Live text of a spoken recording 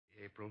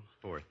April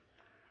 4th.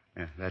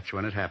 Yeah, that's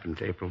when it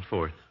happened, April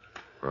 4th.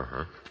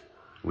 Uh-huh.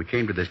 We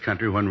came to this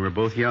country when we were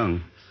both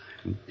young.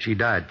 She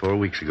died 4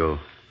 weeks ago.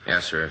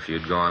 Yes, sir. If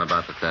you'd go on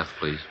about the theft,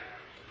 please.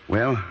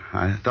 Well,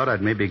 I thought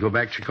I'd maybe go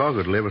back to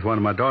Chicago to live with one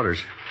of my daughters.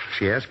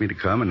 She asked me to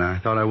come, and I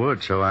thought I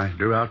would, so I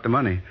drew out the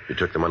money. You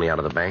took the money out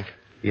of the bank?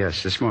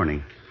 Yes, this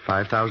morning.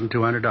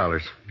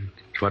 $5,200.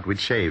 It's what we'd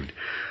saved.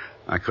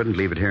 I couldn't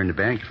leave it here in the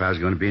bank if I was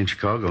going to be in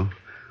Chicago.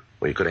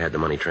 Well, you could have had the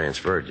money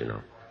transferred, you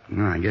know.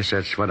 Well, I guess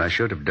that's what I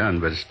should have done,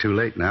 but it's too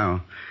late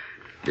now.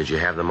 Did you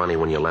have the money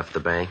when you left the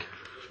bank?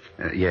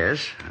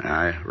 Yes.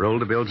 I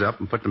rolled the bills up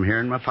and put them here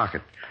in my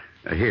pocket.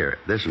 Here,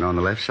 this one on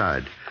the left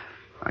side.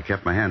 I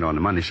kept my hand on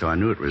the money, so I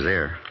knew it was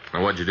there.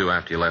 Now, what'd you do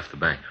after you left the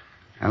bank?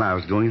 Well, I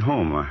was going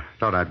home. I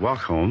thought I'd walk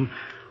home.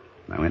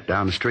 I went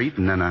down the street,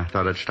 and then I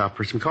thought I'd stop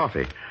for some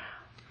coffee.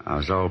 I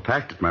was all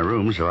packed at my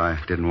room, so I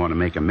didn't want to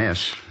make a mess.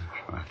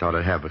 So I thought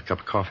I'd have a cup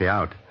of coffee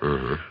out.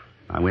 Mm-hmm.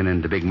 I went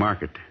into the big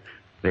market.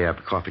 They have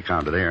a coffee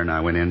counter there, and I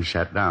went in and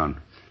sat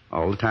down.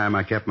 All the time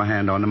I kept my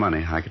hand on the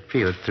money. I could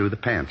feel it through the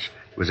pants.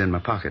 It was in my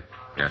pocket.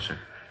 Yes, sir.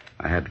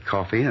 I had the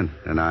coffee, and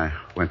then I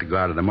went to go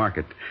out of the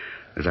market.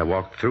 As I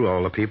walked through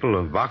all the people,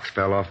 a box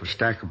fell off a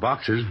stack of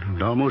boxes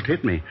and almost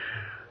hit me.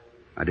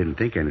 I didn't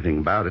think anything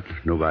about it.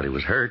 Nobody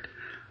was hurt.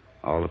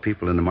 All the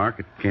people in the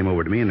market came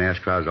over to me and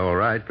asked if I was all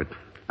right, but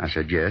I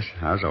said yes,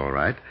 I was all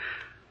right.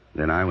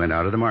 Then I went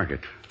out of the market.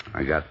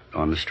 I got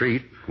on the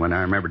street when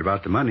I remembered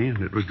about the money,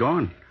 and it was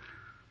gone.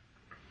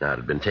 Now, it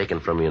had been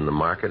taken from you in the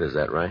market, is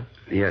that right?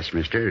 Yes,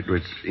 mister. It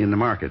was in the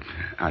market,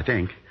 I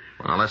think.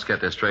 Well, let's get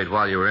this straight.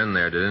 While you were in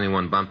there, did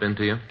anyone bump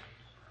into you?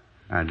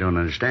 I don't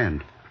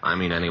understand. I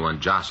mean,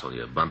 anyone jostle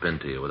you, bump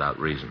into you without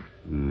reason?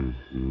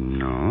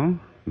 No,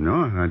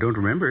 I don't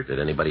remember it. Did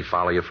anybody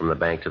follow you from the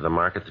bank to the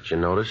market that you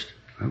noticed?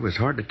 It was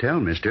hard to tell,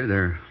 mister.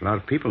 There are a lot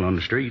of people on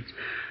the streets.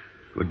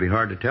 It would be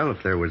hard to tell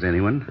if there was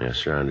anyone. Yes,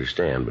 sir, I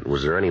understand. But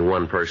was there any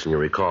one person you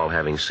recall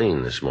having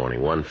seen this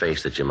morning? One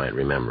face that you might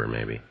remember,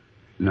 maybe?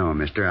 No,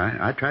 mister.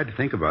 I tried to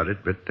think about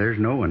it, but there's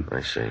no one.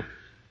 I see.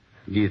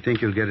 Do you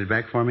think you'll get it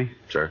back for me?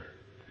 Sir?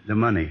 The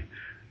money.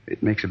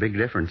 It makes a big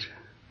difference.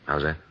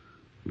 How's that?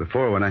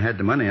 Before, when I had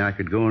the money, I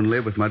could go and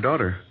live with my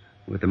daughter.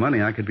 With the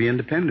money, I could be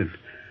independent.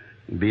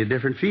 It'd be a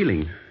different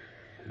feeling.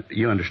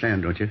 You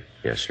understand, don't you?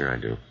 Yes, sir, I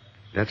do.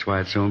 That's why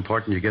it's so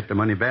important you get the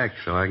money back,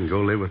 so I can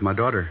go live with my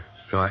daughter,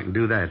 so I can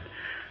do that.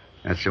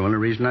 That's the only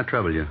reason I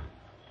trouble you.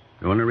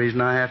 The only reason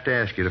I have to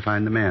ask you to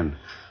find the man.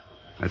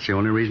 That's the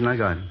only reason I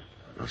got it.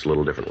 It's a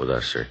little different with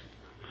us, sir.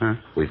 Huh?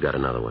 We've got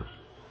another one.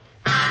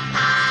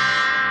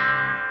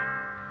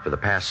 For the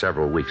past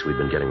several weeks, we've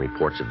been getting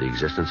reports of the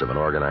existence of an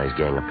organized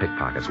gang of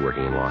pickpockets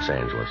working in Los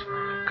Angeles.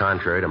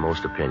 Contrary to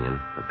most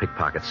opinion, a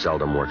pickpocket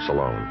seldom works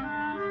alone.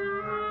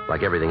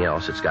 Like everything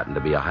else, it's gotten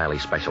to be a highly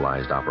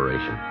specialized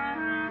operation.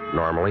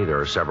 Normally, there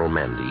are several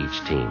men to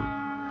each team.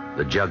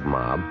 The jug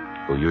mob,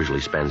 who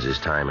usually spends his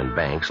time in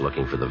banks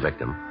looking for the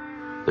victim.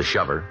 The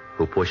shover,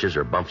 who pushes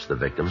or bumps the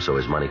victim so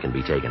his money can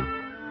be taken.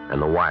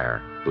 And the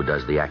wire, who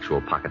does the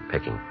actual pocket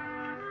picking.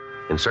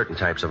 In certain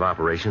types of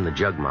operation, the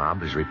jug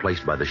mob is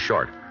replaced by the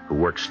short, who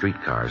works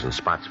streetcars and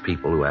spots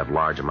people who have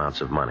large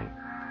amounts of money.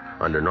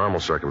 Under normal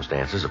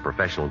circumstances, a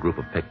professional group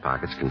of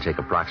pickpockets can take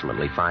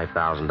approximately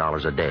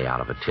 $5,000 a day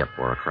out of a tip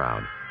or a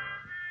crowd.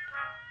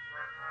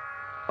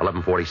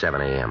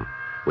 11:47 a.m.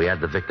 We had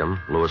the victim,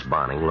 Louis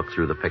Bonning, look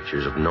through the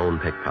pictures of known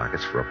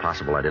pickpockets for a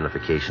possible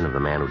identification of the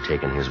man who'd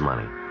taken his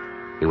money.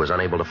 He was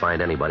unable to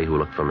find anybody who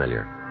looked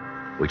familiar.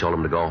 We told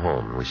him to go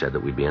home, and we said that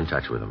we'd be in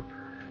touch with him.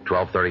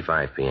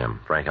 12:35 p.m.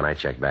 Frank and I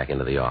checked back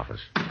into the office.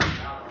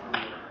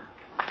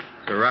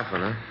 It's a rough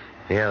one, huh?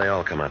 Yeah, they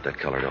all come out that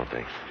color, don't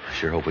they? I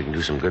sure hope we can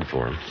do some good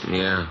for him.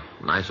 Yeah,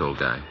 nice old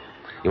guy.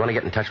 You want to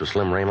get in touch with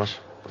Slim Ramos?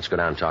 Let's go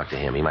down and talk to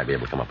him. He might be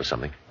able to come up with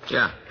something.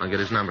 Yeah, I'll get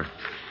his number.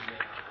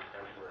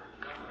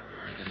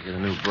 I gotta get a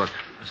new book.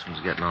 This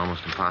one's getting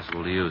almost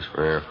impossible to use.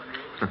 Yeah.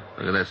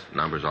 Look at this.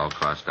 Numbers all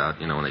crossed out.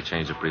 You know, when they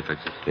change the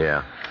prefixes.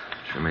 Yeah.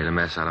 Sure made a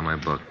mess out of my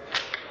book.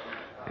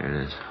 Here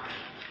it is.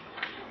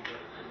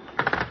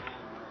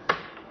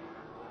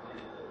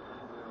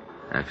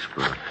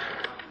 Expert.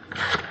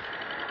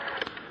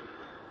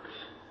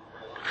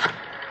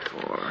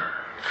 4. 3.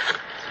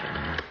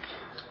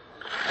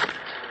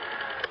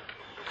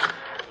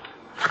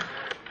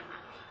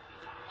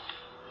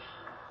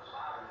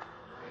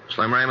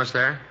 Slim Ramos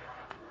there?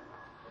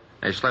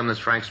 Hey, Slim, this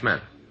is Frank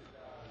Smith.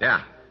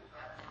 Yeah.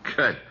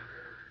 Good.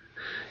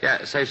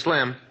 Yeah, say,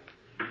 Slim.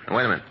 Now,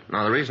 wait a minute.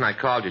 No, the reason I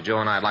called you, Joe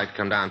and I'd like to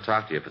come down and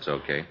talk to you if it's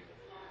okay.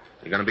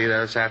 You going to be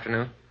there this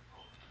afternoon?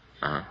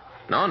 Uh-huh.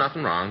 No,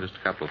 nothing wrong. Just a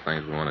couple of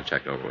things we want to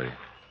check over with you.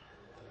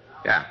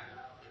 Yeah.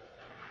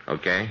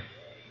 Okay.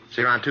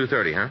 See you around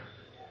 2:30, huh?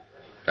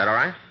 Is that all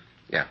right?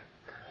 Yeah.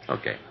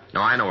 Okay.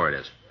 No, I know where it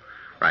is.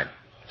 Right.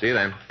 See you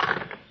then.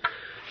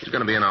 He's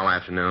going to be in all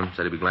afternoon.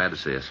 Said he'd be glad to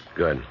see us.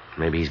 Good.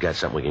 Maybe he's got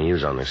something we can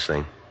use on this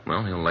thing.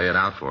 Well, he'll lay it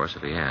out for us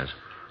if he has.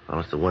 Well,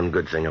 it's the one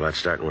good thing about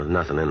starting with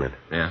nothing, isn't it?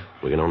 Yeah.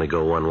 We can only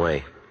go one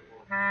way.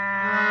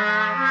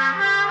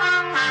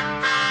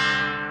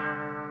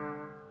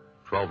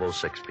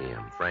 12:06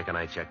 p.m. Frank and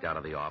I checked out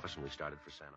of the office and we started for Santa Monica.